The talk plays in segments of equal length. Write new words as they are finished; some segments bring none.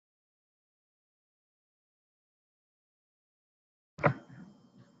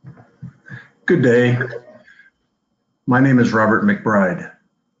Good day. My name is Robert McBride.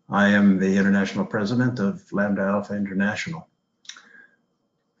 I am the International President of Lambda Alpha International.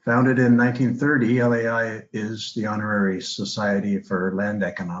 Founded in 1930, LAI is the honorary society for land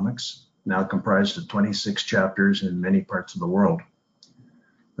economics, now comprised of 26 chapters in many parts of the world.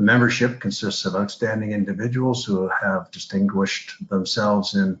 The membership consists of outstanding individuals who have distinguished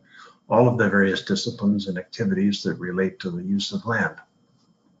themselves in all of the various disciplines and activities that relate to the use of land.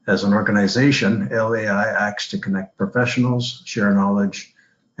 As an organization, LAI acts to connect professionals, share knowledge,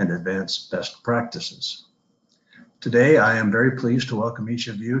 and advance best practices. Today, I am very pleased to welcome each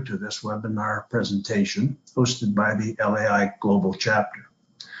of you to this webinar presentation hosted by the LAI Global Chapter.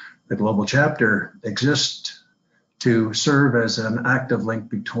 The Global Chapter exists to serve as an active link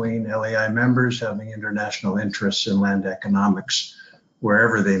between LAI members having international interests in land economics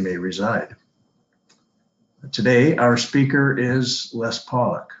wherever they may reside. Today, our speaker is Les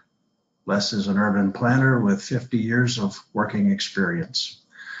Pollock. Les is an urban planner with 50 years of working experience.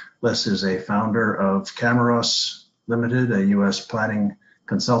 Les is a founder of Camaros Limited, a U.S. planning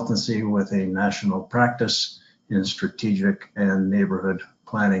consultancy with a national practice in strategic and neighborhood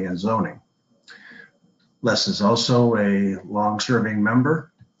planning and zoning. Les is also a long-serving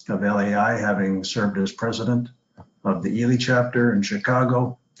member of LAI, having served as president of the Ely chapter in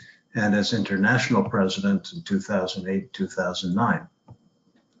Chicago and as international president in 2008-2009.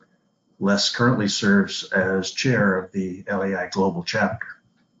 Les currently serves as chair of the LAI Global Chapter.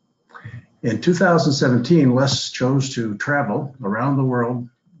 In 2017, Les chose to travel around the world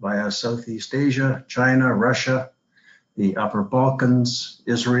via Southeast Asia, China, Russia, the Upper Balkans,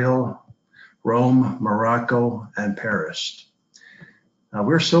 Israel, Rome, Morocco, and Paris.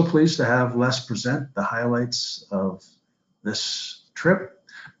 We're so pleased to have Les present the highlights of this trip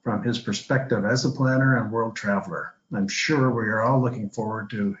from his perspective as a planner and world traveler. I'm sure we are all looking forward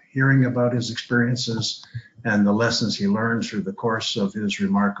to hearing about his experiences and the lessons he learned through the course of his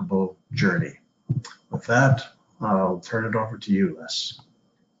remarkable journey. With that, I'll turn it over to you, Les.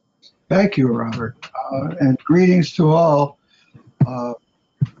 Thank you, Robert, and greetings to all,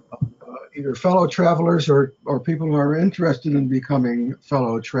 either fellow travelers or people who are interested in becoming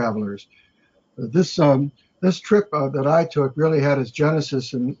fellow travelers. This trip that I took really had its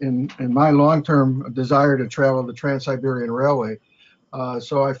genesis in my long-term desire to travel the Trans-Siberian Railway.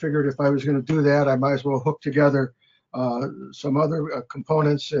 So I figured if I was going to do that, I might as well hook together some other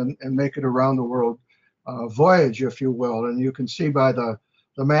components and make it around the world voyage, if you will. And you can see by the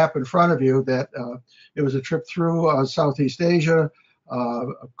map in front of you that it was a trip through Southeast Asia,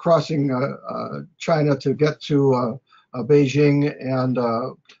 crossing China to get to Beijing and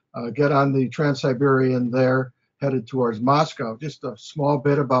get on the Trans-Siberian there, headed towards Moscow. Just a small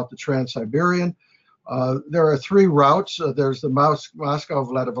bit about the Trans-Siberian. There are three routes. There's the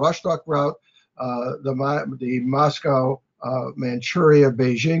Moscow-Vladivostok route, the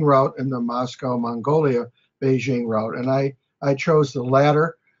Moscow-Manchuria-Beijing route, and the Moscow-Mongolia-Beijing route. And I chose the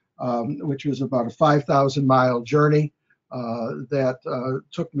latter, which was about a 5,000-mile journey that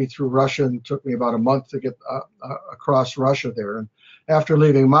took me through Russia and took me about a month to get across Russia there. And after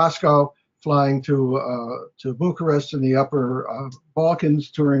leaving Moscow, flying to Bucharest in the Upper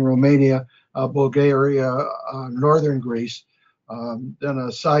Balkans, touring Romania, Bulgaria, northern Greece, then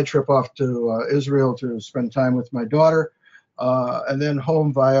a side trip off to Israel to spend time with my daughter, and then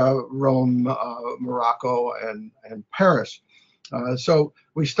home via Rome, Morocco, and Paris. So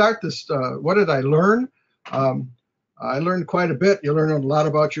we start this, what did I learn? I learned quite a bit. You learn a lot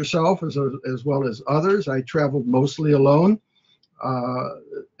about yourself as well as others. I traveled mostly alone.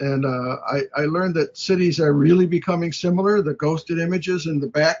 And I learned that cities are really becoming similar. The ghosted images in the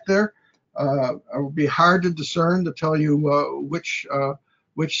back there will be hard to discern, to tell you which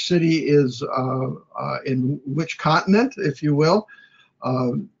city is in which continent, if you will.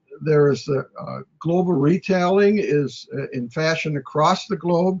 There is the global retailing is in fashion across the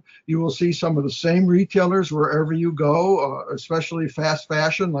globe. You will see some of the same retailers wherever you go, especially fast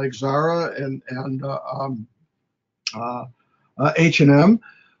fashion like Zara and H&M.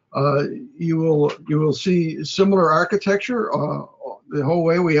 You will see similar architecture the whole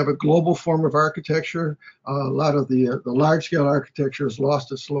way. We have a global form of architecture. A lot of the large-scale architecture has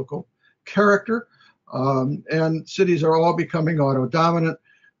lost its local character, and cities are all becoming auto-dominant.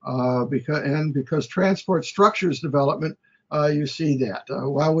 Because transport structures development, you see that.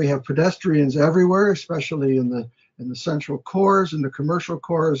 While we have pedestrians everywhere, especially in the central cores and the commercial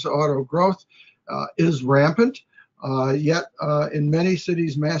cores, auto growth is rampant. Yet in many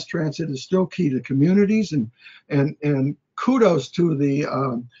cities, mass transit is still key to communities, and kudos to the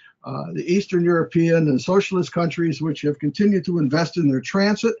Eastern European and socialist countries which have continued to invest in their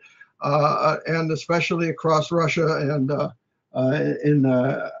transit. and especially across Russia and in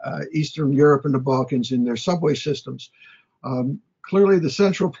Eastern Europe and the Balkans in their subway systems. Clearly, the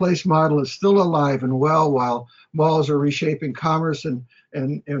central place model is still alive and well, while malls are reshaping commerce and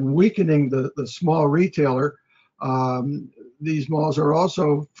weakening the small retailer. These malls are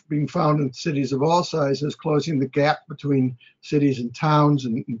also being found in cities of all sizes, closing the gap between cities and towns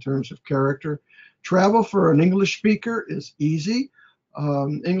in terms of character. Travel for an English speaker is easy.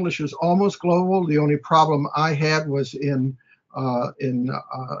 English is almost global. The only problem I had was in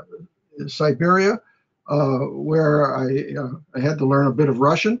Siberia, where I had to learn a bit of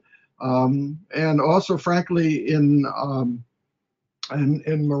Russian, and also, frankly, in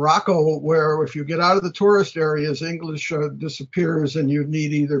Morocco, where if you get out of the tourist areas, English disappears, and you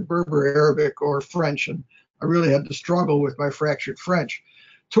need either Berber Arabic or French. And I really had to struggle with my fractured French.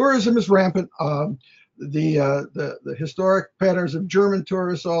 Tourism is rampant. The historic patterns of German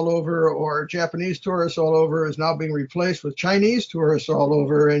tourists all over or Japanese tourists all over is now being replaced with Chinese tourists all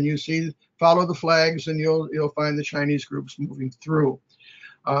over, and you see, follow the flags and you'll find the Chinese groups moving through.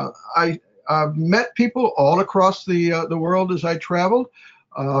 I've met people all across the world as I traveled,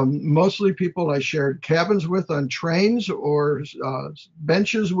 mostly people I shared cabins with on trains or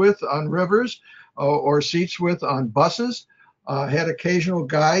benches with on rivers or seats with on buses. Had occasional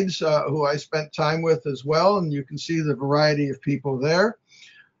guides who I spent time with as well, and you can see the variety of people there.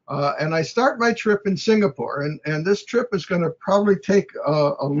 And I start my trip in Singapore, and this trip is going to probably take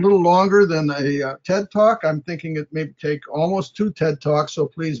a little longer than a TED Talk. I'm thinking it may take almost 2 TED Talks, so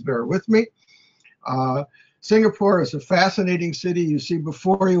please bear with me. Singapore is a fascinating city. You see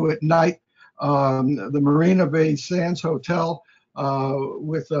before you at night the Marina Bay Sands Hotel,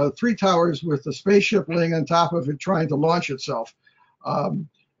 with 3 towers with a spaceship laying on top of it trying to launch itself.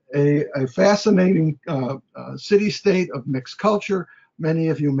 A fascinating city-state of mixed culture. Many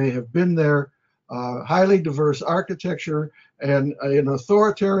of you may have been there. Highly diverse architecture and an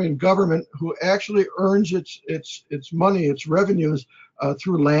authoritarian government who actually earns its money, its revenues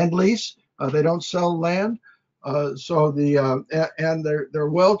through land lease. They don't sell land. And they're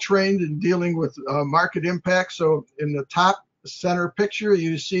well trained in dealing with market impact. So in the top center picture,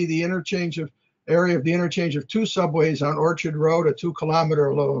 you see the interchange of 2 subways on Orchard Road, a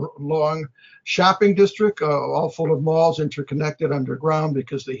 2-kilometer long shopping district, all full of malls interconnected underground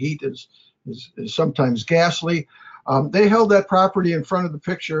because the heat is sometimes ghastly. They held that property in front of the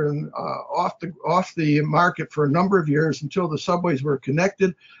picture and off the market for a number of years until the subways were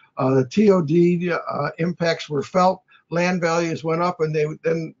connected. The TOD impacts were felt. Land values went up, and they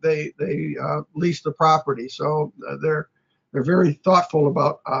leased the property. So they're very thoughtful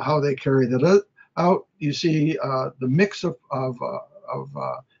about how they carry that out. You see the mix of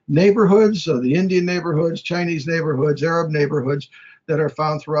neighborhoods, the Indian neighborhoods, Chinese neighborhoods, Arab neighborhoods that are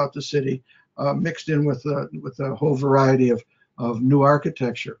found throughout the city, mixed in with a whole variety of new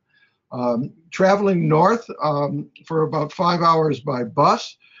architecture. Traveling north for about 5 hours by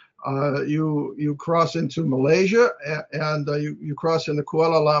bus, you cross into Malaysia, and you cross into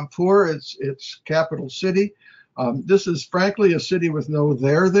Kuala Lumpur, its capital city. This is frankly a city with no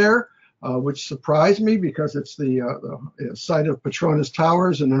there, which surprised me because it's the site of Petronas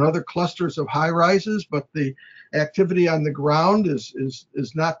Towers and other clusters of high rises, but the activity on the ground is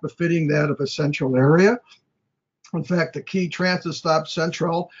not befitting that of a central area. In fact, the key transit stop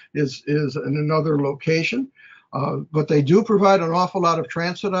Central is in another location. But they do provide an awful lot of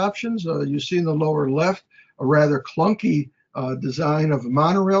transit options. You see in the lower left a rather clunky design of a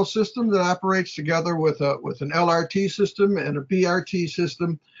monorail system that operates together with an LRT system and a BRT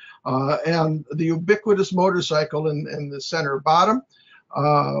system, and the ubiquitous motorcycle in the center bottom,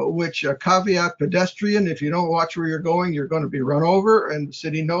 which caveat pedestrian. If you don't watch where you're going to be run over, and the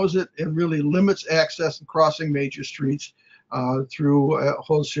city knows it and really limits access and crossing major streets through a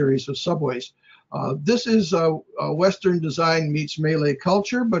whole series of subways. This is Western design meets Malay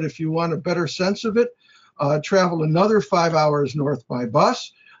culture, but if you want a better sense of it, travel another 5 hours north by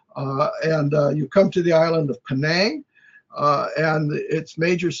bus, and you come to the island of Penang and its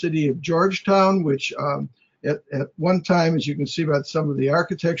major city of Georgetown, which at one time, as you can see by some of the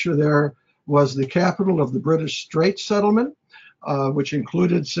architecture there, was the capital of the British Straits settlement, which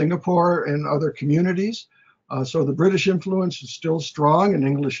included Singapore and other communities. So the British influence is still strong and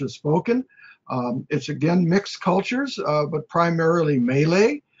English is spoken. It's again mixed cultures, but primarily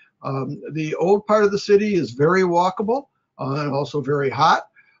Malay. The old part of the city is very walkable and also very hot.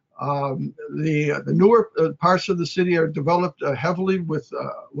 The newer parts of the city are developed heavily with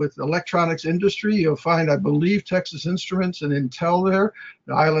electronics industry. You'll find, I believe, Texas Instruments and Intel there.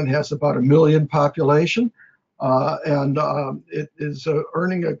 The island has about 1 million population. It is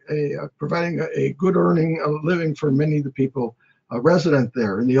providing a good living for many of the people resident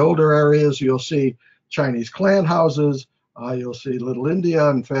there. In the older areas, you'll see Chinese clan houses. You'll see Little India.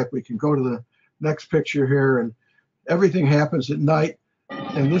 In fact, we can go to the next picture here, and everything happens at night.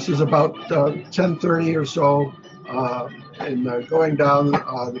 And this is about 10:30 or so, and going down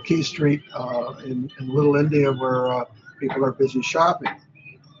the Key Street in Little India, where people are busy shopping.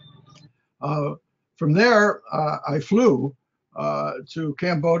 From there, I flew to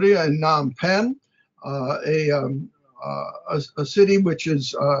Cambodia and Phnom Penh, a city which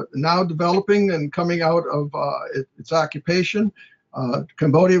is now developing and coming out of its occupation.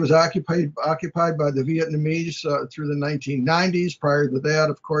 Cambodia was occupied by the Vietnamese through the 1990s. Prior to that,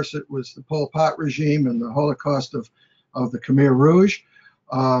 of course, it was the Pol Pot regime and the Holocaust of the Khmer Rouge.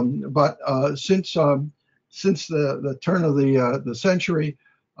 But since the turn of the century,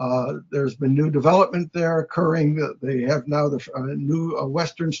 there's been new development there occurring. They have now the new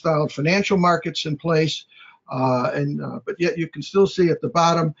Western-styled financial markets in place. But yet you can still see at the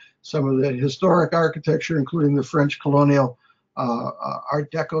bottom some of the historic architecture, including the French colonial Art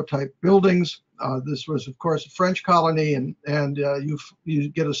Deco type buildings. This was, of course, a French colony, and you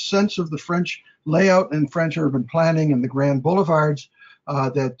get a sense of the French layout and French urban planning and the grand boulevards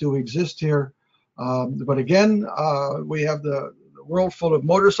that do exist here. But again, we have the world full of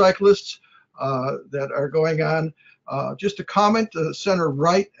motorcyclists that are going on. Just a comment, the center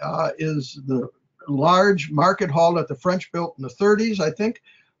right is the large market hall that the French built in the 30s, I think.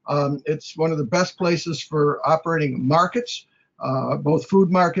 It's one of the best places for operating markets, both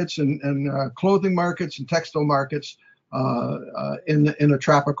food markets and clothing markets and textile markets in a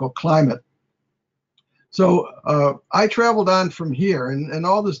tropical climate. So I traveled on from here, and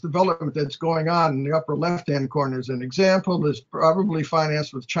all this development that's going on in the upper left-hand corner is an example. Is probably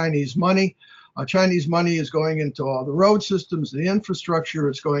financed with Chinese money. Chinese money is going into all the road systems, the infrastructure.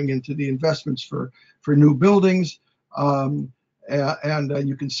 It's going into the investments for new buildings. And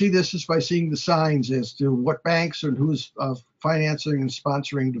you can see this just by seeing the signs as to what banks and who's financing and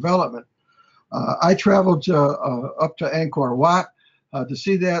sponsoring development. I traveled up to Angkor Wat to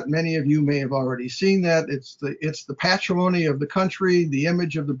see that. Many of you may have already seen that. It's the patrimony of the country. The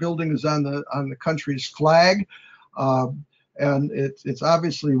image of the building is on the country's flag. And it's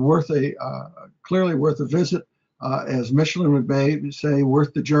obviously clearly worth a visit, as Michelin would say,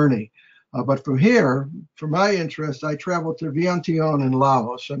 worth the journey. But from here, for my interest, I traveled to Vientiane in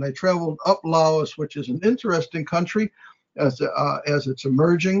Laos, and I traveled up Laos, which is an interesting country as it's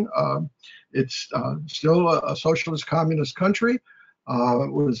emerging. It's still a socialist communist country.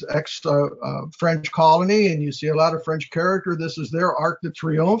 It was ex-French colony, and you see a lot of French character. This is their Arc de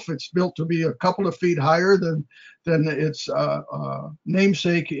Triomphe. It's built to be a couple of feet higher than its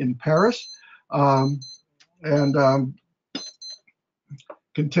namesake in Paris,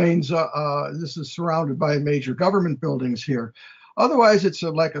 contains, this is surrounded by major government buildings here. Otherwise, it's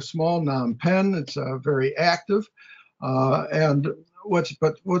like a small Phnom Penh. It's very active. And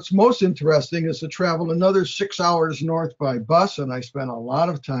what's most interesting is to travel another 6 hours north by bus, and I spent a lot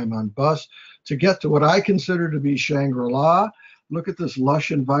of time on bus to get to what I consider to be Shangri-La. Look at this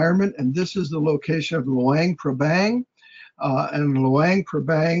lush environment, and this is the location of Luang Prabang. And Luang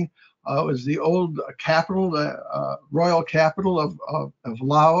Prabang was the old capital, royal capital of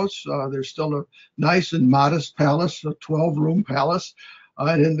Laos. There's still a nice and modest palace, a 12-room palace.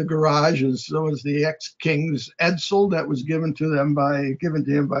 And in the garage was the ex-king's Edsel that was given to him by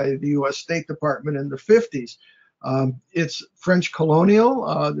the U.S. State Department in the 50s. It's French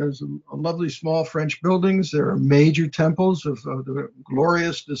colonial. There's a lovely small French buildings. There are major temples of the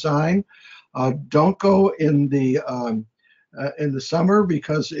glorious design. Don't go in the summer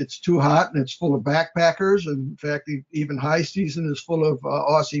because it's too hot and it's full of backpackers. In fact, even high season is full of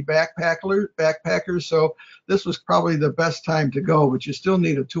Aussie backpackers. So this was probably the best time to go, but you still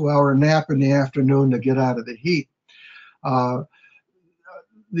need a 2-hour nap in the afternoon to get out of the heat.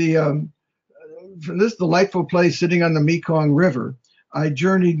 From this delightful place sitting on the Mekong River, I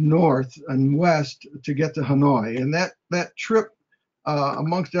journeyed north and west to get to Hanoi. And that trip,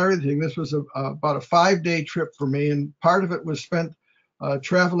 amongst everything, this was about a 5-day trip for me, and part of it was spent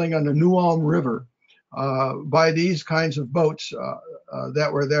traveling on the Nuam River by these kinds of boats that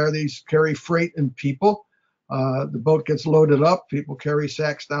were there. These carry freight and people. The boat gets loaded up, people carry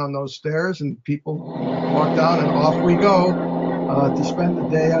sacks down those stairs, and people walk down, and off we go to spend the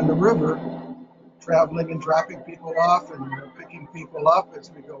day on the river, traveling and dropping people off and picking people up as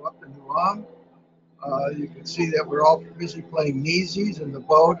we go up to Nuam. You can see that we're all busy playing kneesies in the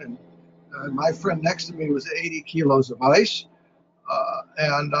boat, and my friend next to me was 80 kilos of ice.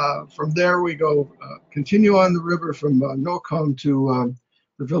 And from there we go, continue on the river from No Kham to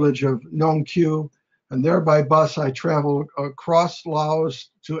the village of Nong Kiew. And there by bus, I travel across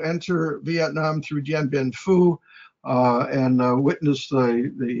Laos to enter Vietnam through Dien Bien Phu and witness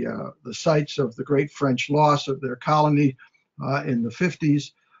the sites of the great French loss of their colony in the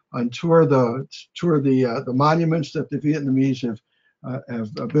 50s, and tour the monuments that the Vietnamese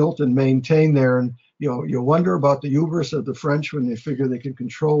have built and maintained there. And you wonder about the hubris of the French when they figure they can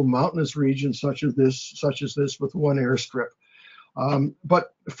control mountainous regions such as this with one airstrip.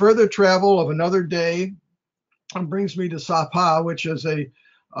 But further travel of another day brings me to Sapa, which is a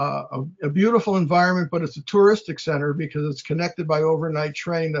beautiful environment, but it's a touristic center because it's connected by overnight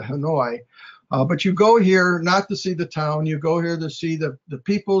train to Hanoi. But you go here not to see the town. You go here to see the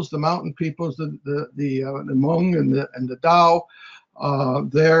peoples, the mountain peoples, the Hmong and the Dao.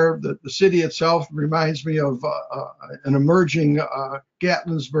 There, the city itself reminds me of an emerging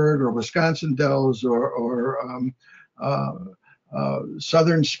Gatlinburg or Wisconsin Dells or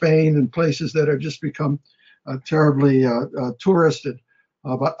southern Spain, and places that have just become terribly touristed.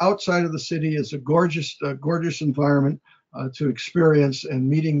 But outside of the city is a gorgeous environment to experience, and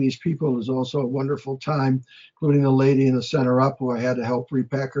meeting these people is also a wonderful time, including the lady in the center up who I had to help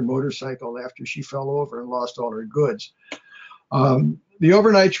repack her motorcycle after she fell over and lost all her goods. The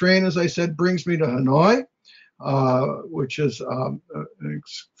overnight train, as I said, brings me to Hanoi, which is an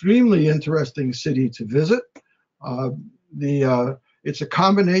extremely interesting city to visit. It's a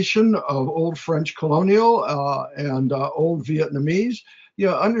combination of old French colonial and old Vietnamese. You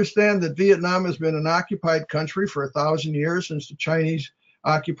understand that Vietnam has been an occupied country for 1,000 years, since the Chinese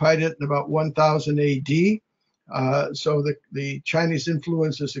occupied it in about 1000 AD. So the Chinese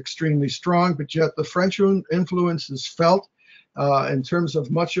influence is extremely strong, but yet the French influence is felt in terms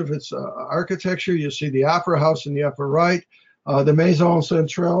of much of its architecture. You see the Opera House in the upper right, the Maison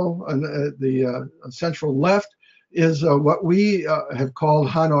Centrale on the central left is what we have called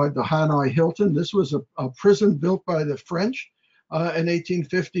Hanoi, the Hanoi Hilton. This was a prison built by the French in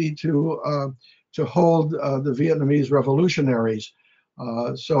 1850 to hold the Vietnamese revolutionaries.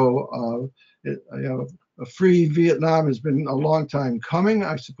 A free Vietnam has been a long time coming,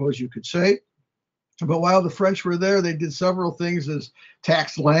 I suppose you could say. But while the French were there, they did several things as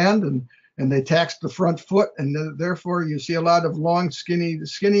tax land, and they taxed the front foot, and therefore you see a lot of long, skinny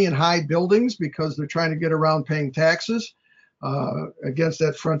and high buildings because they're trying to get around paying taxes against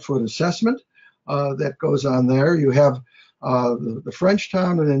that front foot assessment that goes on there. You have the French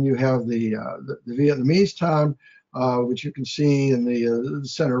town, and then you have the Vietnamese town, which you can see in the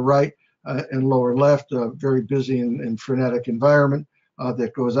center right and lower left, a very busy and frenetic environment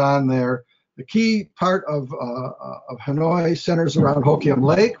that goes on there. The key part of Hanoi centers around Ho Kiem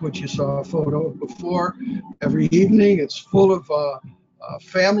Lake, which you saw a photo of before. Every evening, it's full of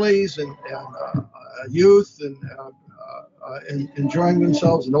families and youth and enjoying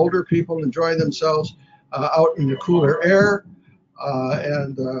themselves, and older people enjoying themselves out in the cooler air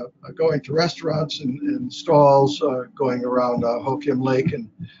and going to restaurants and stalls going around Ho Kiem Lake,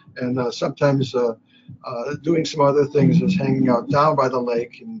 and sometimes doing some other things as hanging out down by the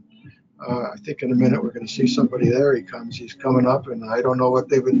lake. And I think in a minute we're going to see somebody there. He comes. He's coming up, and I don't know what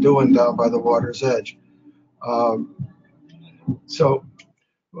they've been doing down by the water's edge. So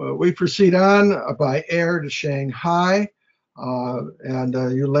we proceed on by air to Shanghai, and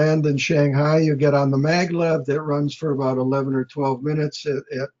you land in Shanghai. You get on the maglev that runs for about 11 or 12 minutes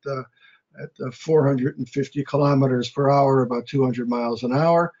at 450 kilometers per hour, about 200 miles an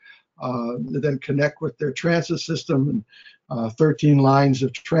hour. Then connect with their transit system, and 13 lines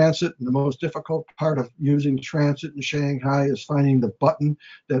of transit. And the most difficult part of using transit in Shanghai is finding the button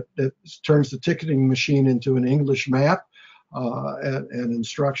that turns the ticketing machine into an English map and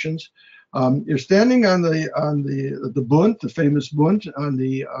instructions. You're standing on the Bund, the famous Bund, on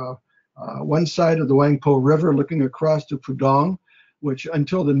the one side of the Wangpo River, looking across to Pudong, which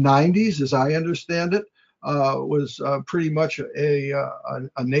until the 90s, as I understand it, was pretty much a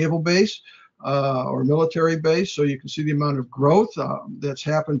naval base or military base. So you can see the amount of growth that's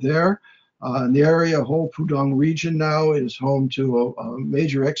happened there. In the area, whole Pudong region now is home to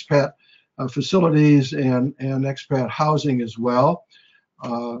major expat facilities and expat housing as well.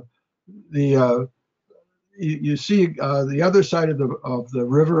 You see the other side of the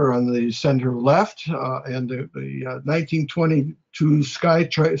river on the center left, and the 1922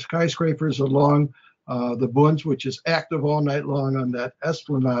 skyscrapers along the Bund, which is active all night long on that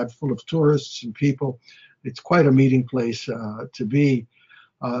esplanade full of tourists and people. It's quite a meeting place to be.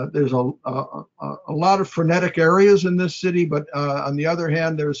 There's a lot of frenetic areas in this city, but on the other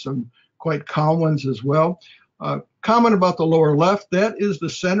hand, there's some quite calm ones as well. comment about the lower left, that is the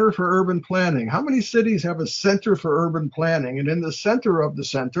Center for Urban Planning. How many cities have a Center for Urban Planning? And in the center of the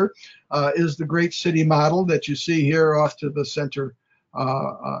center is the great city model that you see here off to the center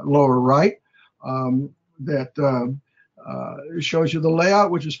lower right. That shows you the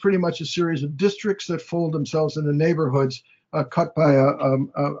layout, which is pretty much a series of districts that fold themselves into neighborhoods cut by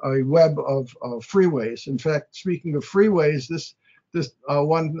a web of freeways. In fact, speaking of freeways, this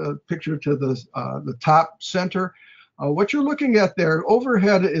one picture to the top center, what you're looking at there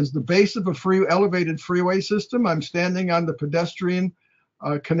overhead is the base of a elevated freeway system. I'm standing on the pedestrian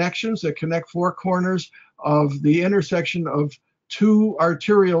connections that connect four corners of the intersection of two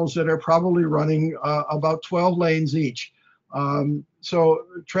arterials that are probably running about 12 lanes each. So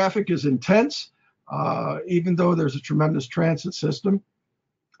traffic is intense, even though there's a tremendous transit system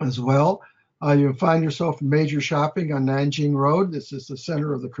as well. You'll find yourself major shopping on Nanjing Road. This is the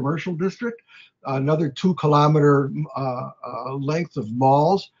center of the commercial district. Another 2-kilometer length of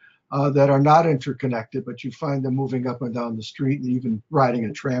malls that are not interconnected, but you find them moving up and down the street and even riding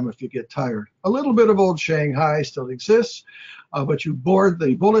a tram if you get tired. A little bit of old Shanghai still exists, but you board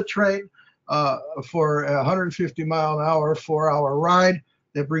the bullet train for a 150-mile-an-hour, 4-hour ride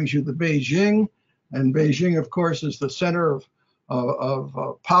that brings you to Beijing. And Beijing, of course, is the center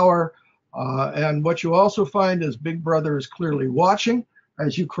of power. And what you also find is Big Brother is clearly watching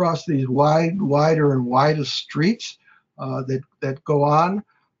as you cross these wider and widest streets that go on.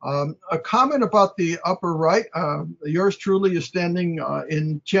 A comment about the upper right, yours truly is standing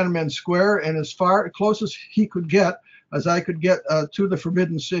in Tiananmen Square, and as close as he could get, as I could get to the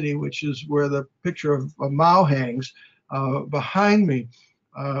Forbidden City, which is where the picture of Mao hangs behind me.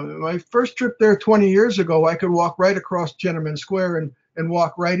 My first trip there 20 years ago, I could walk right across Tiananmen Square and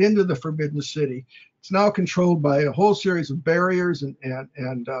walk right into the Forbidden City. It's now controlled by a whole series of barriers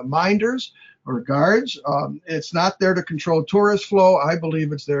and minders or guards. It's not there to control tourist flow. I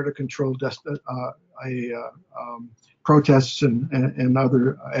believe it's there to control protests and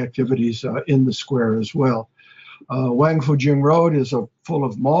other activities in the square as well. Wangfujing Road is full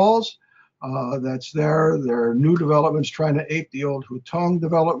of malls. That's there. There are new developments trying to ape the old Hutong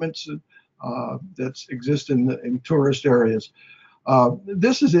developments that exist in tourist areas.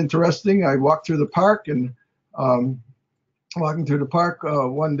 This is interesting. I walked through the park, and walking through the park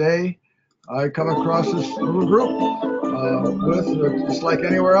one day, I come across this little group with, just like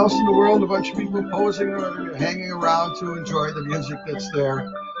anywhere else in the world, a bunch of people posing or hanging around to enjoy the music that's there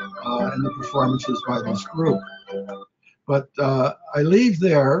and the performances by this group. But I leave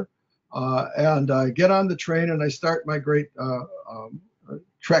there and I get on the train and I start my great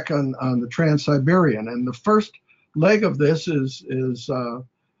trek on the Trans-Siberian. And the first leg of this is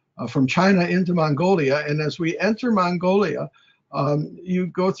from China into Mongolia. And as we enter Mongolia, you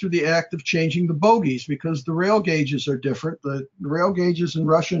go through the act of changing the bogies because the rail gauges are different. The rail gauges in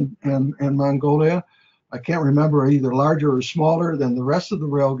Russia and Mongolia, I can't remember, are either larger or smaller than the rest of the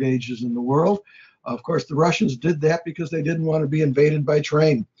rail gauges in the world. Of course, the Russians did that because they didn't want to be invaded by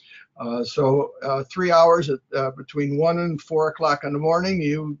train. So 3 hours between 1 and 4 o'clock in the morning,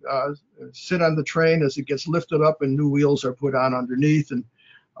 you sit on the train as it gets lifted up and new wheels are put on underneath, and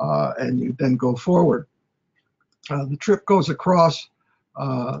you then go forward. The trip goes across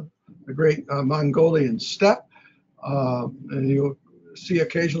the great Mongolian steppe, and you'll see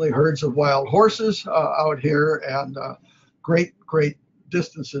occasionally herds of wild horses out here, and great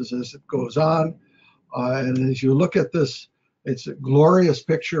distances as it goes on. And as you look at this, it's a glorious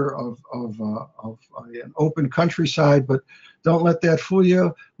picture of an open countryside, but don't let that fool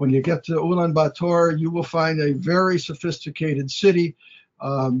you. When you get to Ulaanbaatar, you will find a very sophisticated city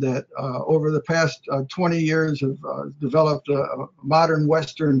that over the past 20 years have developed a modern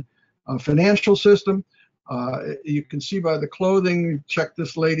Western financial system. You can see by the clothing, check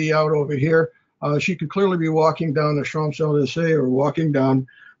this lady out over here. She could clearly be walking down the Champs-Élysées or walking down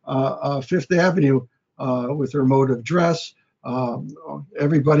Fifth Avenue with her mode of dress.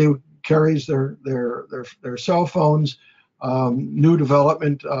 Everybody carries their cell phones. New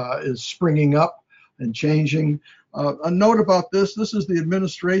development is springing up and changing. A note about this is the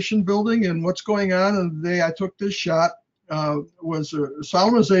administration building, and what's going on. And the day I took this shot was a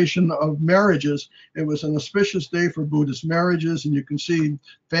solemnization of marriages. It was an auspicious day for Buddhist marriages, and you can see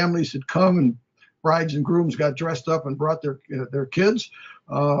families had come and brides and grooms got dressed up and brought their kids.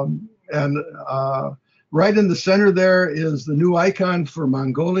 Right in the center there is the new icon for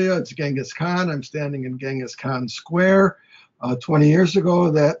Mongolia. It's Genghis Khan. I'm standing in Genghis Khan Square. 20 years ago,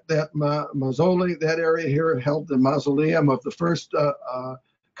 that mausoleum, that area here held the mausoleum of the first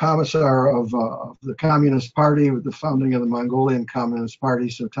commissar of the Communist Party with the founding of the Mongolian Communist Party.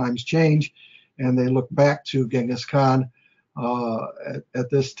 So times change, and they look back to Genghis Khan at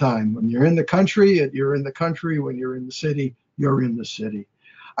this time. When you're in the country, you're in the country. When you're in the city, you're in the city.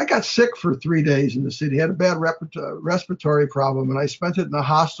 I got sick for 3 days in the city, had a bad respiratory problem, and I spent it in a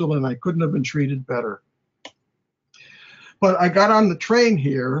hospital, and I couldn't have been treated better. But I got on the train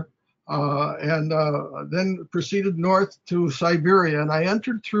here and then proceeded north to Siberia, and I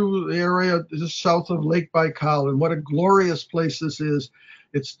entered through the area just south of Lake Baikal, and what a glorious place this is.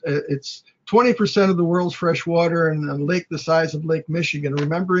 It's 20% of the world's fresh water, and a lake the size of Lake Michigan,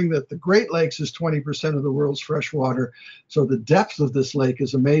 remembering that the Great Lakes is 20% of the world's fresh water. So the depth of this lake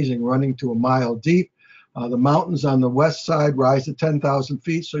is amazing, running to a mile deep. The mountains on the west side rise to 10,000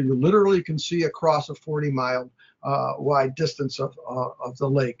 feet, so you literally can see across a 40-mile wide distance of the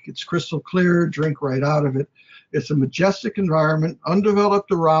lake. It's crystal clear, drink right out of it. It's a majestic environment,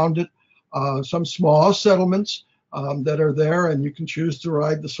 undeveloped around it, some small settlements that are there, and you can choose to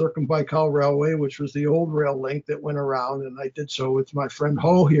ride the Circumbaikal Railway, which was the old rail link that went around, and I did so with my friend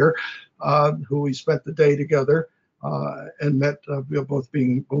Ho here, who we spent the day together and met, both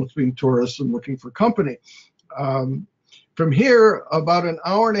being tourists and looking for company. From here, about an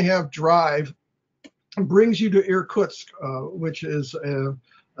hour-and-a-half drive brings you to Irkutsk, which is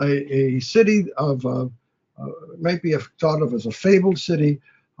a city of, might be thought of as a fabled city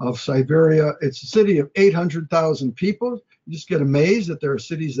of Siberia. It's a city of 800,000 people. You just get amazed that there are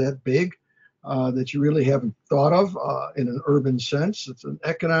cities that big that you really haven't thought of in an urban sense. It's an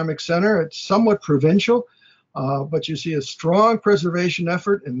economic center. It's somewhat provincial, but you see a strong preservation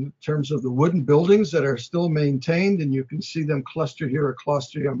effort in terms of the wooden buildings that are still maintained, and you can see them clustered here, or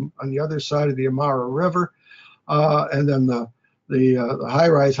clustered on the other side of the Amara River, and then the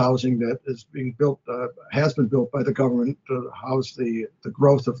high-rise housing that is being built, has been built by the government to house the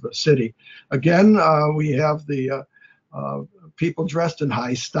growth of the city. Again, we have the people dressed in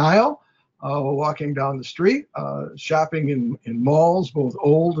high style, walking down the street, shopping in malls, both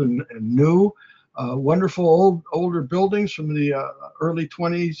old and new. Wonderful older buildings from the early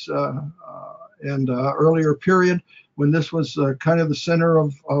 20s and earlier period, when this was kind of the center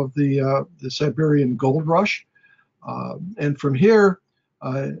of the Siberian gold rush. And from here,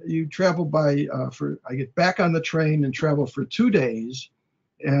 you travel by, I get back on the train and travel for 2 days,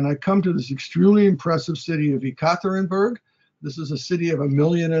 and I come to this extremely impressive city of Ekaterinburg. This is a city of 1.5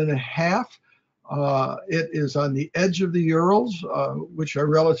 million. It is on the edge of the Urals, which are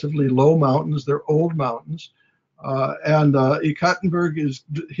relatively low mountains. They're old mountains. And Ekaterinburg is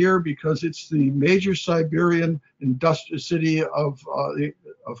here because it's the major Siberian city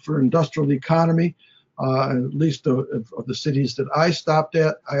for industrial economy, at least of the cities that I stopped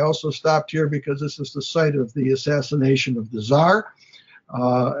at. I also stopped here because this is the site of the assassination of the Tsar.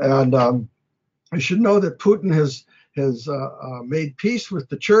 I should know that Putin has made peace with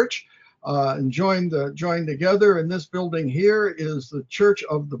the church and joined together. And this building here is the Church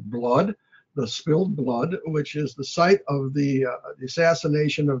of the Blood, the Spilled Blood, which is the site of the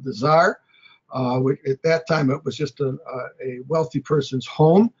assassination of the Tsar. Which at that time it was just a wealthy person's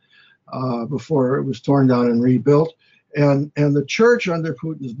home before it was torn down and rebuilt. And the church, under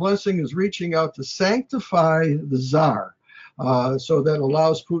Putin's blessing, is reaching out to sanctify the Tsar. So that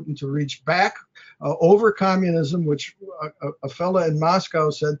allows Putin to reach back over communism, which a fella in Moscow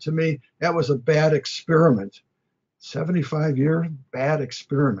said to me, that was a bad experiment. 75-year bad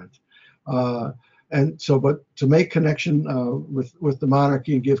experiment. And so, but to make connection with the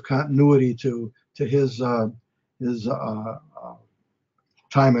monarchy and give continuity to his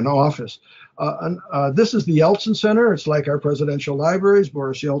time in office. This is the Yeltsin Center. It's like our presidential libraries.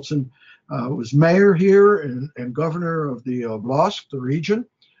 Boris Yeltsin was mayor here and governor of the Oblast, the region,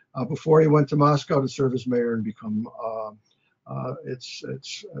 before he went to Moscow to serve as mayor and become its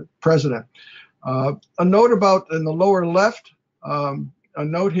president. A note about, in the lower left, a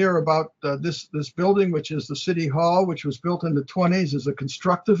note here about this building, which is the City Hall, which was built in the 20s as a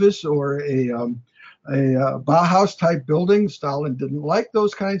constructivist or a Bauhaus type building. Stalin didn't like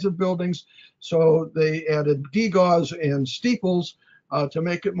those kinds of buildings, so they added gewgaws and steeples to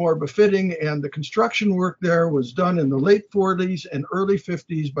make it more befitting, and the construction work there was done in the late 40s and early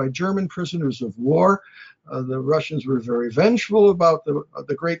 50s by German prisoners of war. The Russians were very vengeful about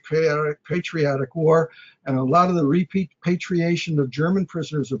the Great Patriotic War, and a lot of the repatriation of German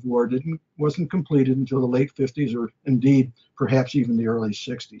prisoners of war wasn't completed until the late 50s, or indeed perhaps even the early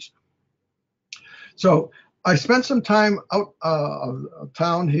 60s. So I spent some time out of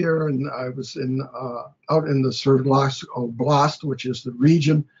town here, and I was out in the Sverdlovsk Oblast, which is the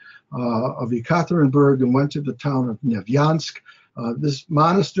region of Ekaterinburg, and went to the town of Nevyansk. This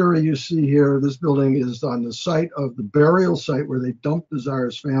monastery you see here, this building is on the site of the burial site where they dumped the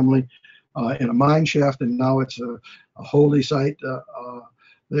Tsar's family in a mine shaft, and now it's a holy site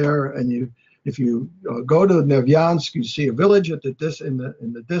there. And if you go to Nevyansk, you see a village in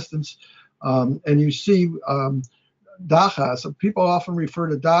the distance, and you see dachas. People often refer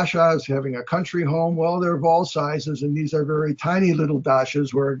to dasha as having a country home. Well, they're of all sizes, and these are very tiny little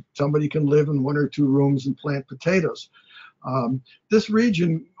dachas where somebody can live in 1 or 2 rooms and plant potatoes. This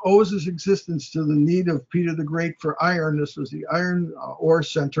region owes its existence to the need of Peter the Great for iron. This was the iron ore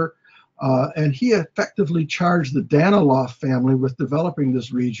center, and he effectively charged the Danilov family with developing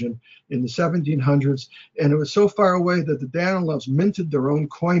this region in the 1700s, and it was so far away that the Danilovs minted their own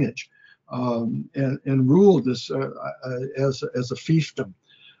coinage and ruled this as a fiefdom.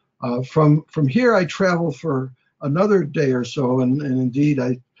 From here, I traveled for another day or so, and indeed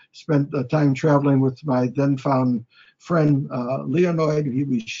I spent time traveling with my then found friend Leonid.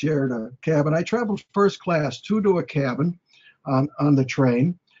 We shared a cabin. I traveled first class, 2 to a cabin on the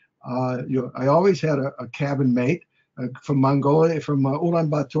train. I always had a cabin mate from Mongolia, from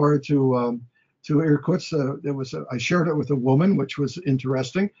Ulaanbaatar to Irkutsk. I shared it with a woman, which was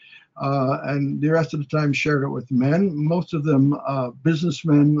interesting, and the rest of the time shared it with men, most of them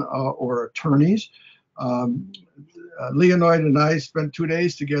businessmen or attorneys. Leonid and I spent 2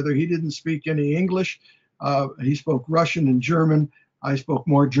 days together. He didn't speak any English. He spoke Russian and German. I spoke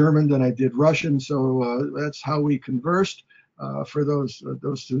more German than I did Russian, so that's how we conversed for those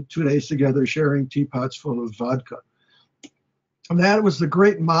 2 days together, sharing teapots full of vodka. And that was the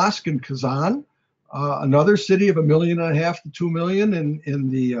great mosque in Kazan, another city of 1.5 million to 2 million in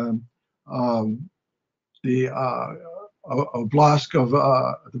the oblast of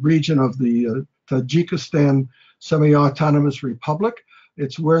the region of the Tajikistan Semi-Autonomous Republic.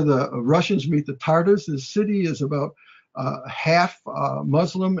 It's where the Russians meet the Tatars. The city is about half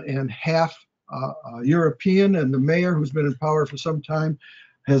Muslim and half European, and the mayor, who's been in power for some time,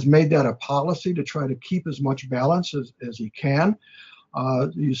 has made that a policy to try to keep as much balance as he can.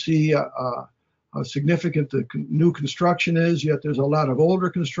 You see how significant the new construction is, yet there's a lot of older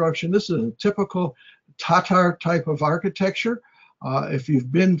construction. This is a typical Tatar type of architecture. If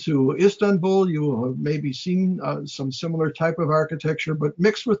you've been to Istanbul, you will have maybe seen some similar type of architecture, but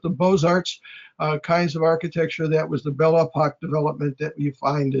mixed with the Beaux-Arts kinds of architecture. That was the Belle Epoque development that you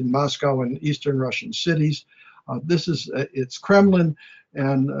find in Moscow and Eastern Russian cities. This is its Kremlin,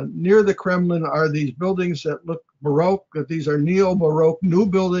 and near the Kremlin are these buildings that look Baroque. These are neo-Baroque new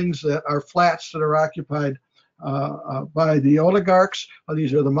buildings that are flats that are occupied by the oligarchs.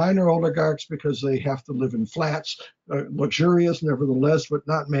 These are the minor oligarchs because they have to live in flats, luxurious nevertheless, but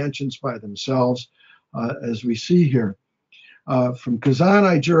not mansions by themselves, as we see here. From Kazan,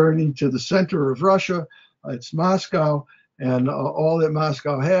 I journeyed to the center of Russia. It's Moscow, and all that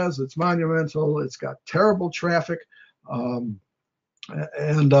Moscow has, it's monumental. It's got terrible traffic, and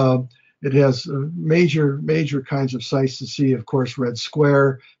it has major kinds of sights to see. Of course, Red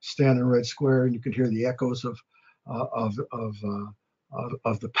Square, stand in Red Square, and you can hear the echoes of the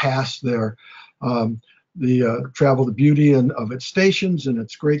past there. The beauty of its stations and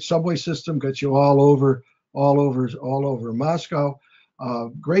its great subway system gets you all over Moscow.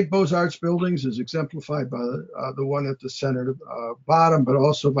 Great Beaux-Arts buildings is exemplified by the one at the center bottom, but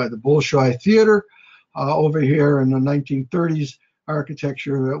also by the Bolshoi Theater over here in the 1930s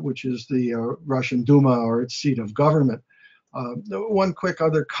architecture, which is the Russian Duma, or its seat of government. One quick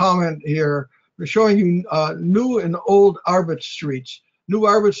other comment here. We're showing you new and old Arbut streets. New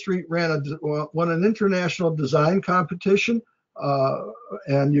Arbut Street won an international design competition,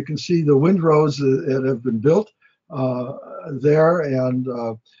 and you can see the windrows that have been built there. And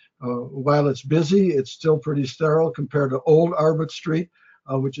while it's busy, it's still pretty sterile compared to old Arbut Street,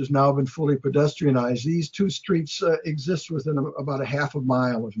 which has now been fully pedestrianized. These 2 streets exist within about a half a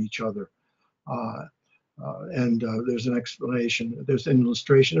mile of each other. And there's an explanation, there's an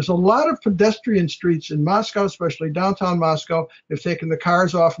illustration. There's a lot of pedestrian streets in Moscow, especially downtown Moscow. They've taken the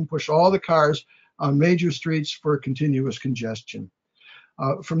cars off and pushed all the cars on major streets for continuous congestion.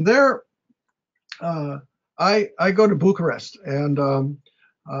 From there, I go to Bucharest, and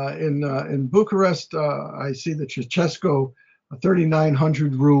in Bucharest, I see the Ceausescu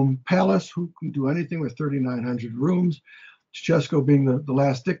 3,900 room palace. Who can do anything with 3,900 rooms? Ceausescu being the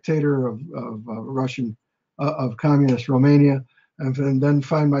last dictator of communist Romania, and then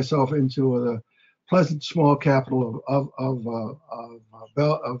find myself into the pleasant small capital of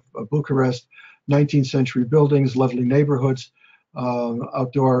Bucharest. 19th century buildings, lovely neighborhoods,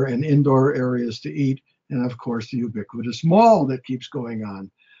 outdoor and indoor areas to eat, and of course the ubiquitous mall that keeps going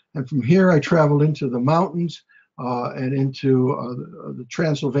on. And from here I traveled into the mountains and into the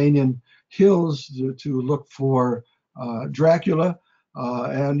Transylvanian hills to look for Dracula.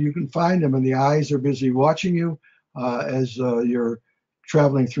 and you can find them, and the eyes are busy watching you as you're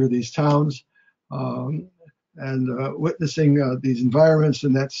traveling through these towns and witnessing these environments.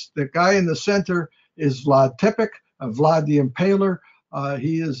 And that's the guy in the center is Vlad Tepes, Vlad the Impaler.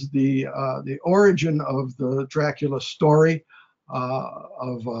 He is the origin of the Dracula story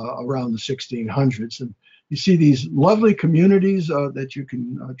of around the 1600s. And you see these lovely communities that you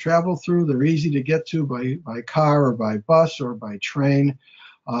can travel through. They're easy to get to by car or by bus or by train.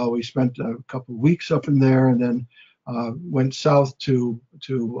 We spent a couple of weeks up in there, and then went south to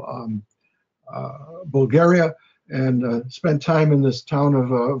Bulgaria and spent time in this town of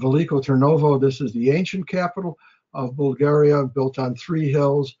Veliko Trnovo. This is the ancient capital of Bulgaria, built on 3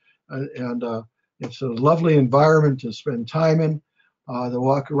 hills, and it's a lovely environment to spend time in. To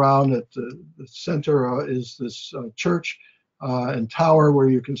walk around at the center is this church and tower where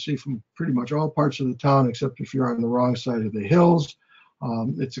you can see from pretty much all parts of the town, except if you're on the wrong side of the hills.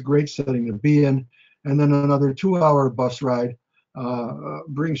 It's a great setting to be in. And then another 2-hour bus ride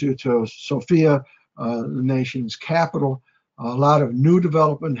brings you to Sofia, the nation's capital. A lot of new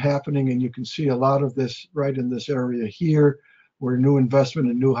development happening, and you can see a lot of this right in this area here, where new investment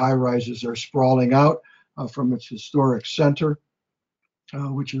and new high-rises are sprawling out from its historic center,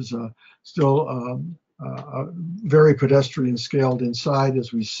 which is still very pedestrian scaled inside,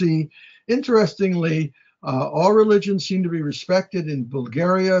 as we see. Interestingly, all religions seem to be respected in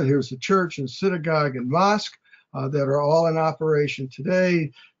Bulgaria. Here's a church and synagogue and mosque that are all in operation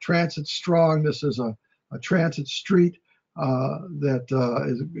today. Transit strong. This is a transit street that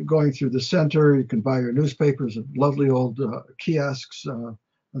is going through the center. You can buy your newspapers at lovely old kiosks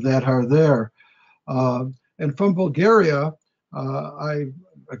that are there. And from Bulgaria, I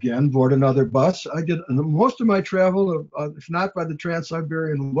again board another bus. I did most of my travel, if not by the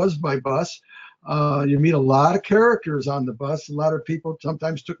Trans-Siberian, was by bus. You meet a lot of characters on the bus. A lot of people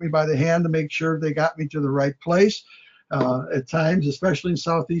sometimes took me by the hand to make sure they got me to the right place. At times, especially in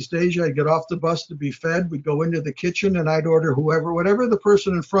Southeast Asia, I'd get off the bus to be fed. We'd go into the kitchen and I'd order whatever the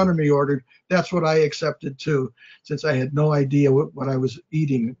person in front of me ordered, that's what I accepted too, since I had no idea what I was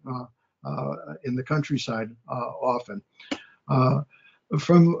eating in the countryside often.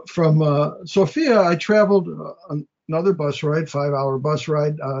 From Sofia, I traveled another bus ride, 5-hour bus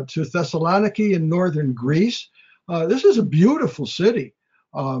ride to Thessaloniki in northern Greece. This is a beautiful city,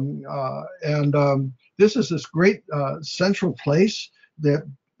 and this is this great central place that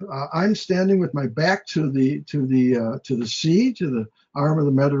I'm standing with my back to the sea, to the arm of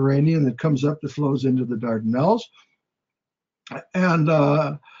the Mediterranean that comes up, that flows into the Dardanelles, and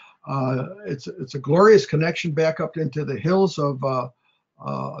it's a glorious connection back up into the hills of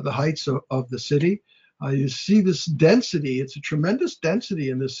the heights of the city. You see this density. It's a tremendous density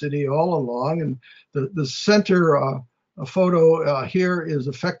in the city all along, and the center photo here is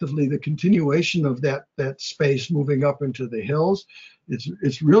effectively the continuation of that space moving up into the hills.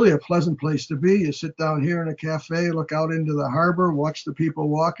 It's really a pleasant place to be. You sit down here in a cafe, look out into the harbor, watch the people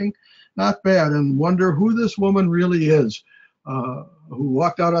walking. Not bad, and wonder who this woman really is, who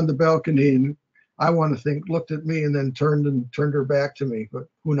walked out on the balcony and I want to think looked at me and then turned her back to me. But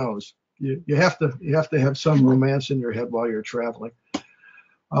who knows? You have to have some romance in your head while you're traveling.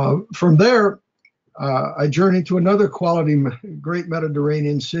 From there, I journeyed to another quality, great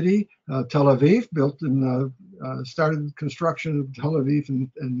Mediterranean city, Tel Aviv. Started construction of Tel Aviv in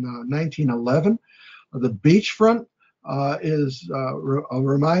 1911. The beachfront is a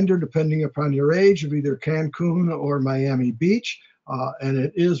reminder, depending upon your age, of either Cancun or Miami Beach, and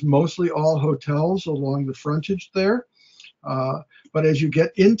it is mostly all hotels along the frontage there. But as you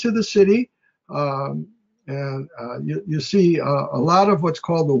get into the city, you see a lot of what's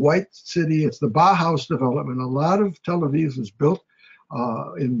called the White City. It's the Bauhaus development. A lot of Tel Aviv was built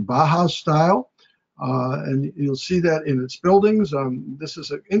in Bauhaus style, and you'll see that in its buildings. This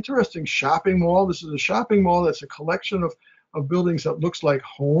is an interesting shopping mall. This is a shopping mall that's a collection of buildings that looks like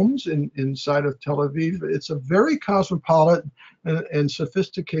homes inside of Tel Aviv. It's a very cosmopolitan and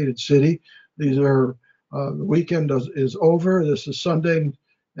sophisticated city. These are the weekend is over. This is Sunday,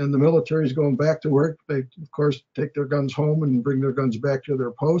 and the military is going back to work. They, of course, take their guns home and bring their guns back to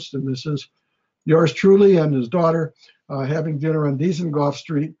their post. And this is yours truly and his daughter having dinner on Dizengoff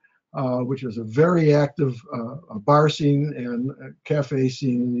Street, which is a very active bar scene and cafe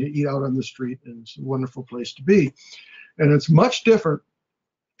scene. And you eat out on the street, and it's a wonderful place to be. And it's much different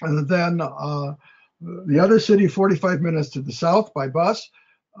than the other city 45 minutes to the south by bus,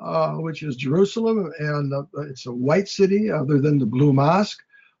 which is Jerusalem, and it's a white city other than the Blue Mosque.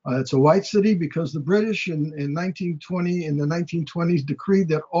 It's a white city because the British in the 1920s decreed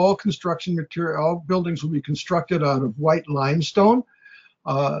that all construction material, all buildings will be constructed out of white limestone.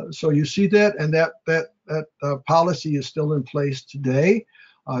 So you see that, and that policy is still in place today.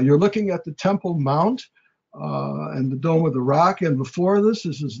 You're looking at the Temple Mount and the Dome of the Rock, and before this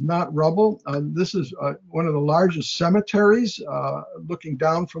is not rubble. This is one of the largest cemeteries looking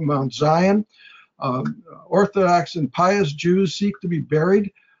down from Mount Zion. Orthodox and pious Jews seek to be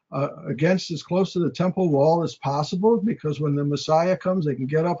buried against as close to the temple wall as possible, because when the Messiah comes, they can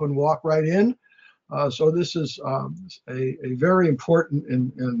get up and walk right in. So this is a very important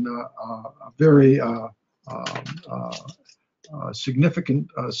and very significant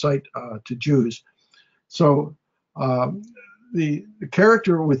site to Jews. So the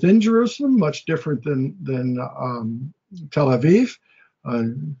character within Jerusalem, much different than Tel Aviv. A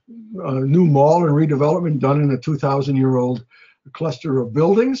new mall and redevelopment done in a 2,000-year-old cluster of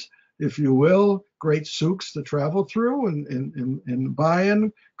buildings, if you will, great souks to travel through and buy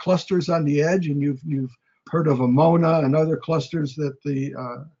in, clusters on the edge, and you've heard of Amona and other clusters that the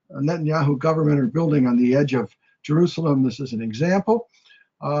Netanyahu government are building on the edge of Jerusalem. This is an example.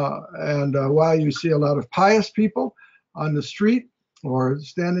 While you see a lot of pious people on the street or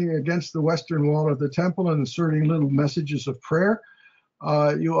standing against the western wall of the temple and inserting little messages of prayer,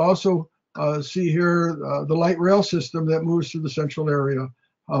 you also see here the light rail system that moves through the central area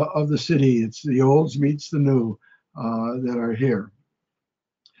of the city. It's the olds meets the new that are here.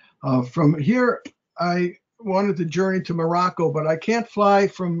 From here, I wanted to journey to Morocco, but I can't fly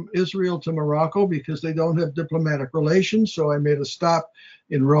from Israel to Morocco because they don't have diplomatic relations. So I made a stop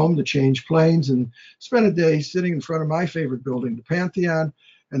in Rome to change planes and spent a day sitting in front of my favorite building, the Pantheon,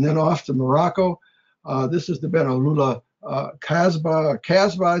 and then off to Morocco. This is the Ben Alula Kasbah.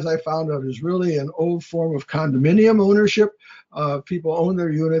 Kasbah, as I found out, is really an old form of condominium ownership. People own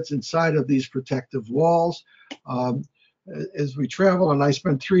their units inside of these protective walls. As we travel, and I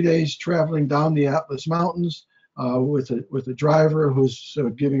spent 3 days traveling down the Atlas Mountains with a driver who's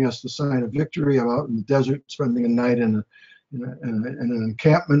giving us the sign of victory. I'm out in the desert, spending a night in an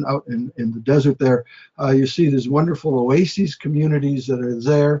encampment out in the desert there. You see these wonderful oases communities that are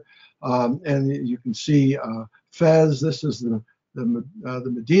there, and you can see Fez. This is the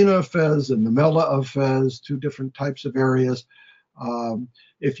Medina of Fez and the Mellah of Fez, two different types of areas.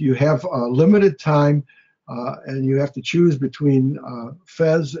 If you have limited time and you have to choose between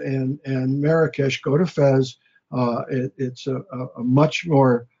Fez and Marrakesh, go to Fez. It's a much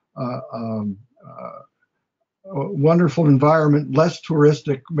more wonderful environment, less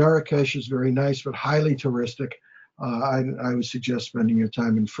touristic. Marrakesh is very nice, but highly touristic. I would suggest spending your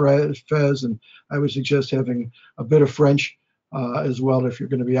time in Fez, and I would suggest having a bit of French as well if you're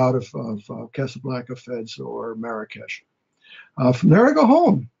going to be out of Casablanca, Fez, or Marrakesh. From there, I go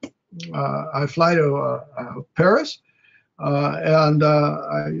home. I fly to Paris, and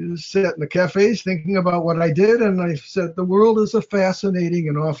I sat in the cafes thinking about what I did, and I said, the world is a fascinating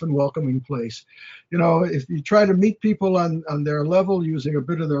and often welcoming place. You know, if you try to meet people on their level using a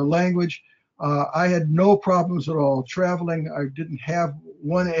bit of their language, I had no problems at all traveling. I didn't have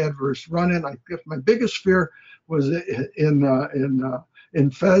one adverse run-in. I guess my biggest fear was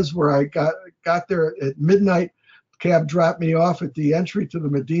in Fez, where I got there at midnight. Cab dropped me off at the entry to the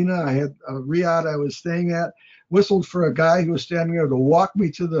Medina. I had a riad I was staying at. Whistled for a guy who was standing there to walk me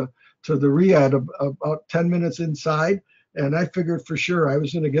to the riad about 10 minutes inside, and I figured for sure I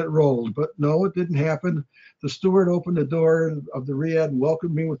was going to get rolled. But no, it didn't happen. The steward opened the door of the riad and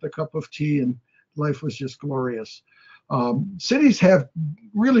welcomed me with a cup of tea, and life was just glorious. Cities have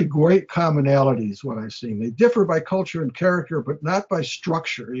really great commonalities, what I've seen. They differ by culture and character, but not by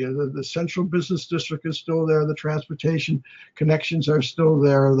structure. You know, the central business district is still there. The transportation connections are still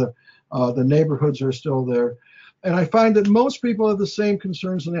there. The neighborhoods are still there. And I find that most people have the same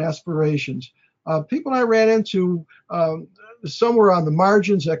concerns and aspirations. People I ran into, some were on the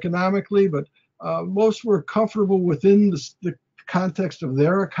margins economically, but most were comfortable within the context of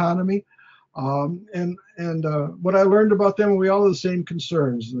their economy. What I learned about them, we all have the same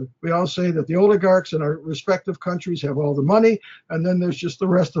concerns. We all say that the oligarchs in our respective countries have all the money, and then there's just the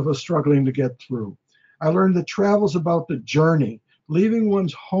rest of us struggling to get through. I learned that travel's about the journey, leaving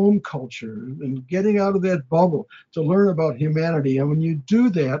one's home culture and getting out of that bubble to learn about humanity. And when you do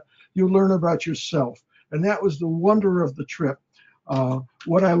that, you learn about yourself. And that was the wonder of the trip.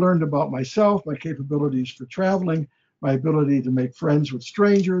 What I learned about myself, my capabilities for traveling, my ability to make friends with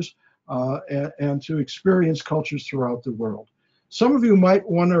strangers, and to experience cultures throughout the world. Some of you might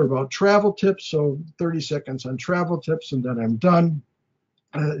wonder about travel tips, so 30 seconds on travel tips and then I'm done.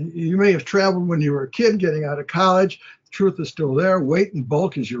 You may have traveled when you were a kid getting out of college. The truth is still there. Weight and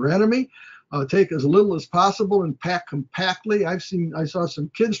bulk is your enemy. Take as little as possible and pack compactly. I saw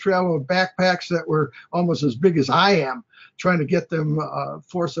some kids travel with backpacks that were almost as big as I am. trying to get them,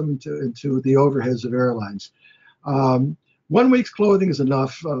 force them into the overheads of airlines. 1 week's clothing is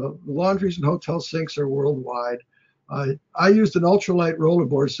enough. Laundries and hotel sinks are worldwide. I used an ultralight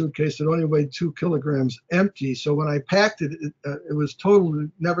rollerboard suitcase that only weighed 2 kilograms empty. So when I packed it, it was total,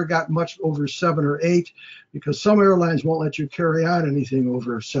 never got much over 7 or 8, because some airlines won't let you carry on anything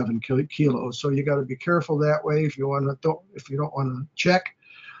over 7 kilos. So you got to be careful that way if you don't want to check.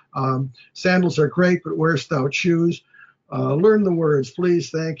 Sandals are great, but wear stout shoes. Learn the words, please,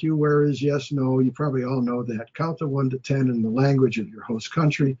 thank you, where is, yes, no. You probably all know that. Count to 1 to 10 in the language of your host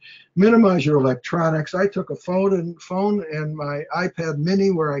country. Minimize your electronics. I took a phone and my iPad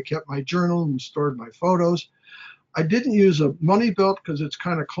mini where I kept my journal and stored my photos. I didn't use a money belt because it's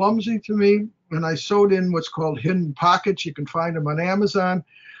kind of clumsy to me. And I sewed in what's called hidden pockets. You can find them on Amazon.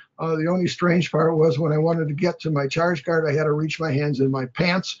 The only strange part was when I wanted to get to my charge card, I had to reach my hands in my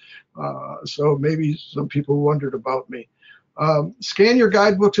pants. So maybe some people wondered about me. Scan your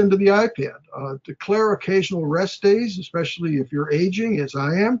guidebooks into the iPad. Declare occasional rest days, especially if you're aging, as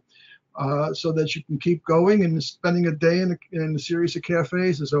I am, so that you can keep going, and spending a day in a series of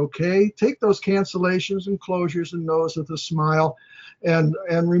cafes is okay. Take those cancellations and closures and those with a smile. And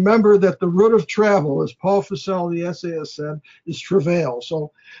remember that the root of travel, as Paul Fussell, the essayist, said, is travail.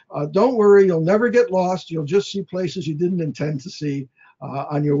 So don't worry, you'll never get lost. You'll just see places you didn't intend to see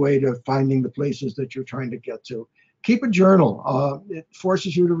on your way to finding the places that you're trying to get to. Keep a journal. It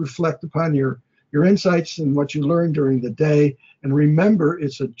forces you to reflect upon your insights and what you learned during the day. And remember,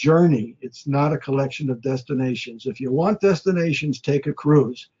 it's a journey. It's not a collection of destinations. If you want destinations, take a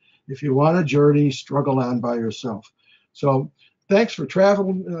cruise. If you want a journey, struggle on by yourself. So thanks for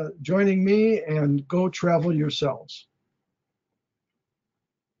joining me, and go travel yourselves.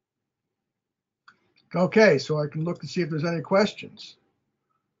 Okay, so I can look to see if there's any questions.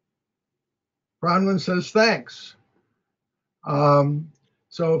 Bronwyn says thanks.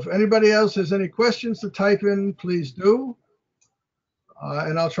 So if anybody else has any questions to type in, please do,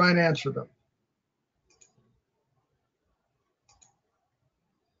 and I'll try and answer them.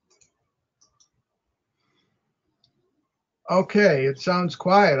 Okay, it sounds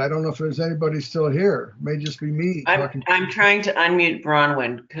quiet. I don't know if there's anybody still here. It may just be me talking. I'm trying to unmute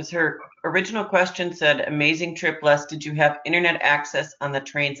Bronwyn because her original question said, amazing trip, Les. Did you have internet access on the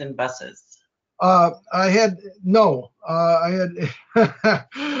trains and buses? I had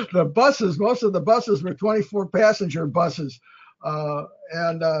the buses. Most of the buses were 24 passenger buses,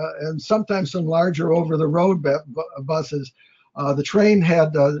 and sometimes some larger over the road buses. The trains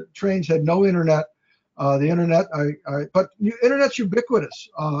had no internet. The internet, but internet's ubiquitous,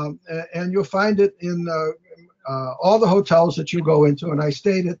 and you'll find it in all the hotels that you go into. And I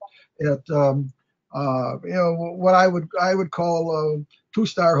stayed at what I would call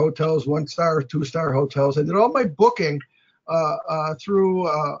 2-star hotels, 1-star, 2-star hotels. I did all my booking through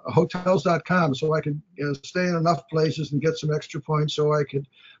hotels.com, so I could stay in enough places and get some extra points, so I could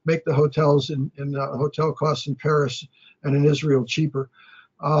make the hotels in hotel costs in Paris and in Israel cheaper.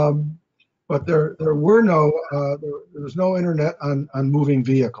 But there was no internet on moving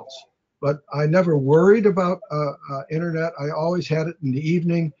vehicles. But I never worried about internet. I always had it in the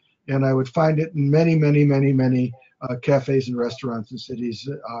evening, and I would find it in many, many, many, many cafes and restaurants in cities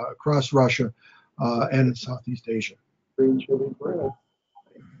across Russia and in Southeast Asia. Green chili bread.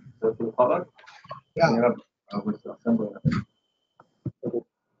 That's the Pollock? Yeah.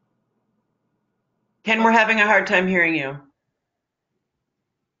 Ken, we're having a hard time hearing you.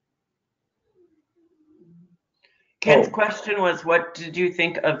 Ken's question was, what did you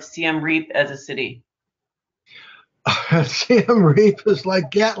think of Siem Reap as a city? Siem Reap is like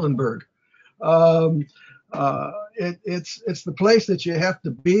Gatlinburg. It's the place that you have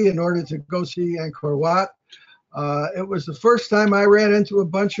to be in order to go see Angkor Wat. It was the first time I ran into a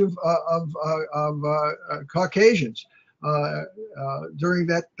bunch of Caucasians during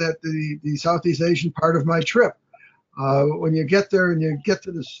the Southeast Asian part of my trip. When you get there and you get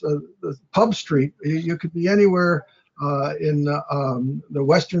to the pub street, you could be anywhere in the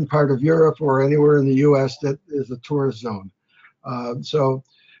western part of Europe or anywhere in the U.S. that is a tourist zone.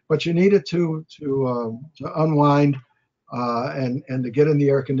 But you needed to unwind and to get in the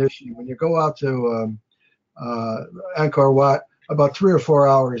air conditioning. When you go out to Angkor Wat, about 3 or 4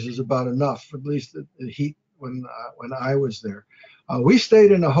 hours is about enough, at least the heat when I was there. We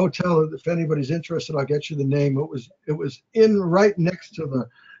stayed in a hotel. If anybody's interested, I'll get you the name. It was in right next to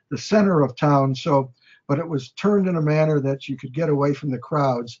the center of town. But it was turned in a manner that you could get away from the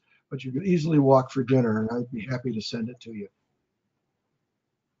crowds, but you could easily walk for dinner, and I'd be happy to send it to you.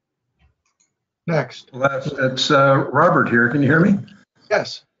 Next. Well, it's Robert here. Can you hear me?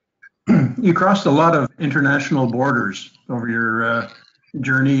 Yes. You crossed a lot of international borders over your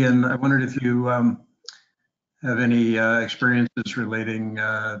journey, and I wondered if you have any experiences relating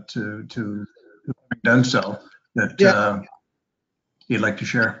to having done so that Yeah. you'd like to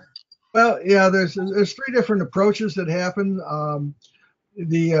share. Well, yeah, there's three different approaches that happen.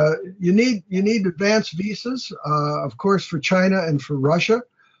 You need advanced visas, of course, for China and for Russia.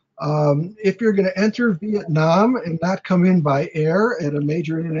 If you're going to enter Vietnam and not come in by air at a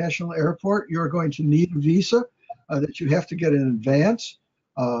major international airport, you're going to need a visa that you have to get in advance.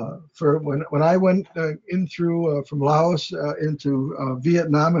 For when I went in through from Laos into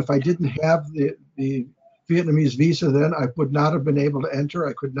Vietnam, if I didn't have the Vietnamese visa, then I would not have been able to enter.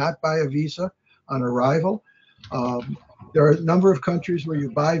 I could not buy a visa on arrival. There are a number of countries where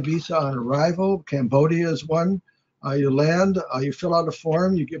you buy visa on arrival. Cambodia is one. You land, you fill out a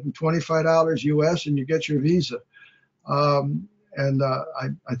form, you give them $25 US, and you get your visa. I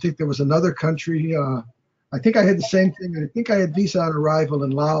think there was another country. I think I had the same thing. I think I had visa on arrival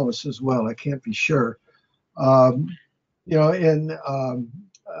in Laos as well. I can't be sure. You know, in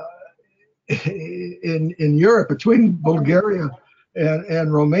Europe, between Bulgaria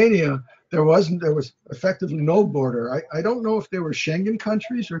and Romania, there was effectively no border. I don't know if they were Schengen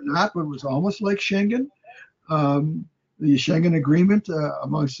countries or not, but it was almost like Schengen. The Schengen agreement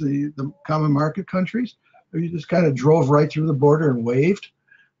amongst the common market countries. You just kind of drove right through the border and waved.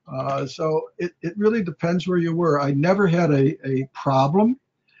 So it really depends where you were. I never had a problem.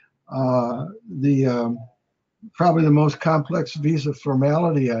 Probably the most complex visa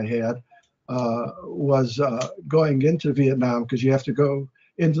formality I had was going into Vietnam, because you have to go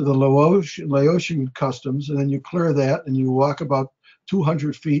into the Laotian customs, and then you clear that and you walk about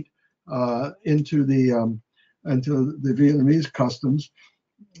 200 feet into the Vietnamese customs,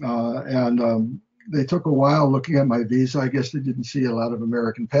 they took a while looking at my visa. I guess they didn't see a lot of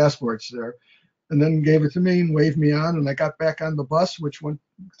American passports there, and then gave it to me and waved me on, and I got back on the bus, which went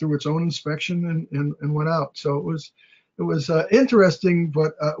through its own inspection and went out. So it was interesting,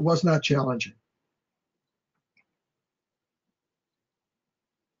 but was not challenging.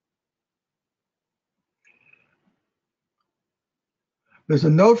 There's a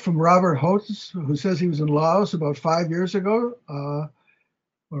note from Robert Holtz, who says he was in Laos about 5 years ago,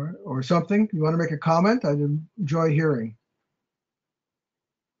 or something. You want to make a comment? I'd enjoy hearing.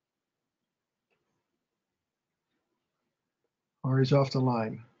 Or he's off the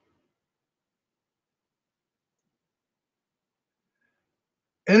line.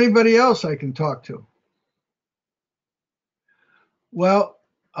 Anybody else I can talk to? Well,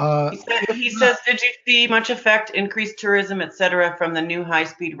 he says, did you see much effect, increased tourism, et cetera, from the new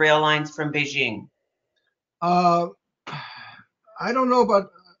high-speed rail lines from Beijing? I don't know about,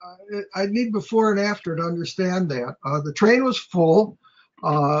 I need before and after to understand that. The train was full.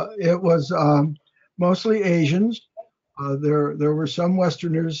 It was mostly Asians. There were some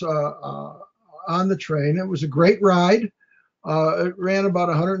Westerners on the train. It was a great ride. It ran about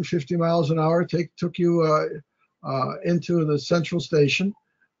 150 miles an hour. Took you into the central station.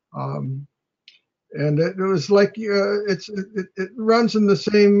 And it was like it runs in the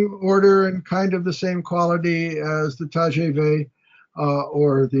same order and kind of the same quality as the TGV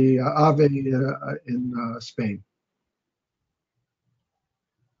or the AVE in Spain.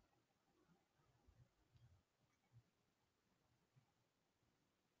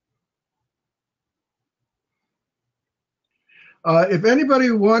 If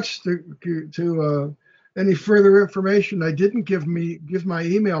anybody wants to any further information, I didn't give my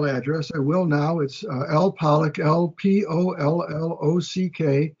email address. I will now. It's lpollock,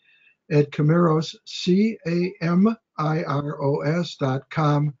 LPOLLOCK @Camiros,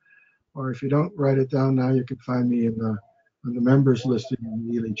 CAMIROS.com. Or if you don't write it down now, you can find me in the members listing in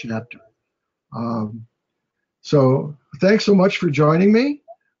the Ely chapter. So thanks so much for joining me.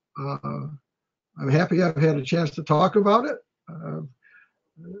 I'm happy I've had a chance to talk about it.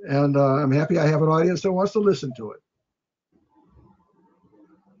 And I'm happy I have an audience that wants to listen to it.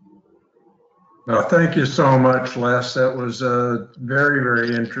 Well, thank you so much, Les. That was a very,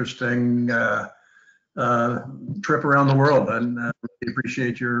 very interesting trip around the world, and we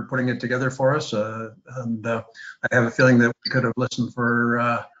appreciate your putting it together for us. And I have a feeling that we could have listened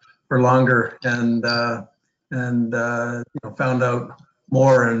for longer and found out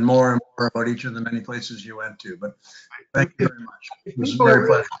more and more and more about each of the many places you went to. But thank you very much. It was very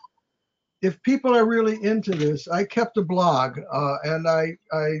pleasant. If people are really into this, I kept a blog, and I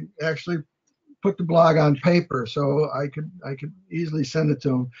actually put the blog on paper, so I could easily send it to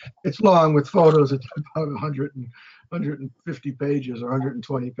them. It's long with photos. It's about 150 pages or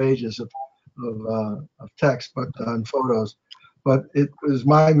 120 pages of text, but on photos. but it was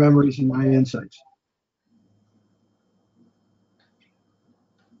my memories and my insights.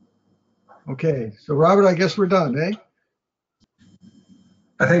 Okay, so Robert, I guess we're done, eh?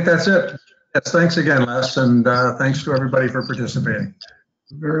 I think that's it. Yes, thanks again, Les, and thanks to everybody for participating.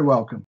 Very welcome.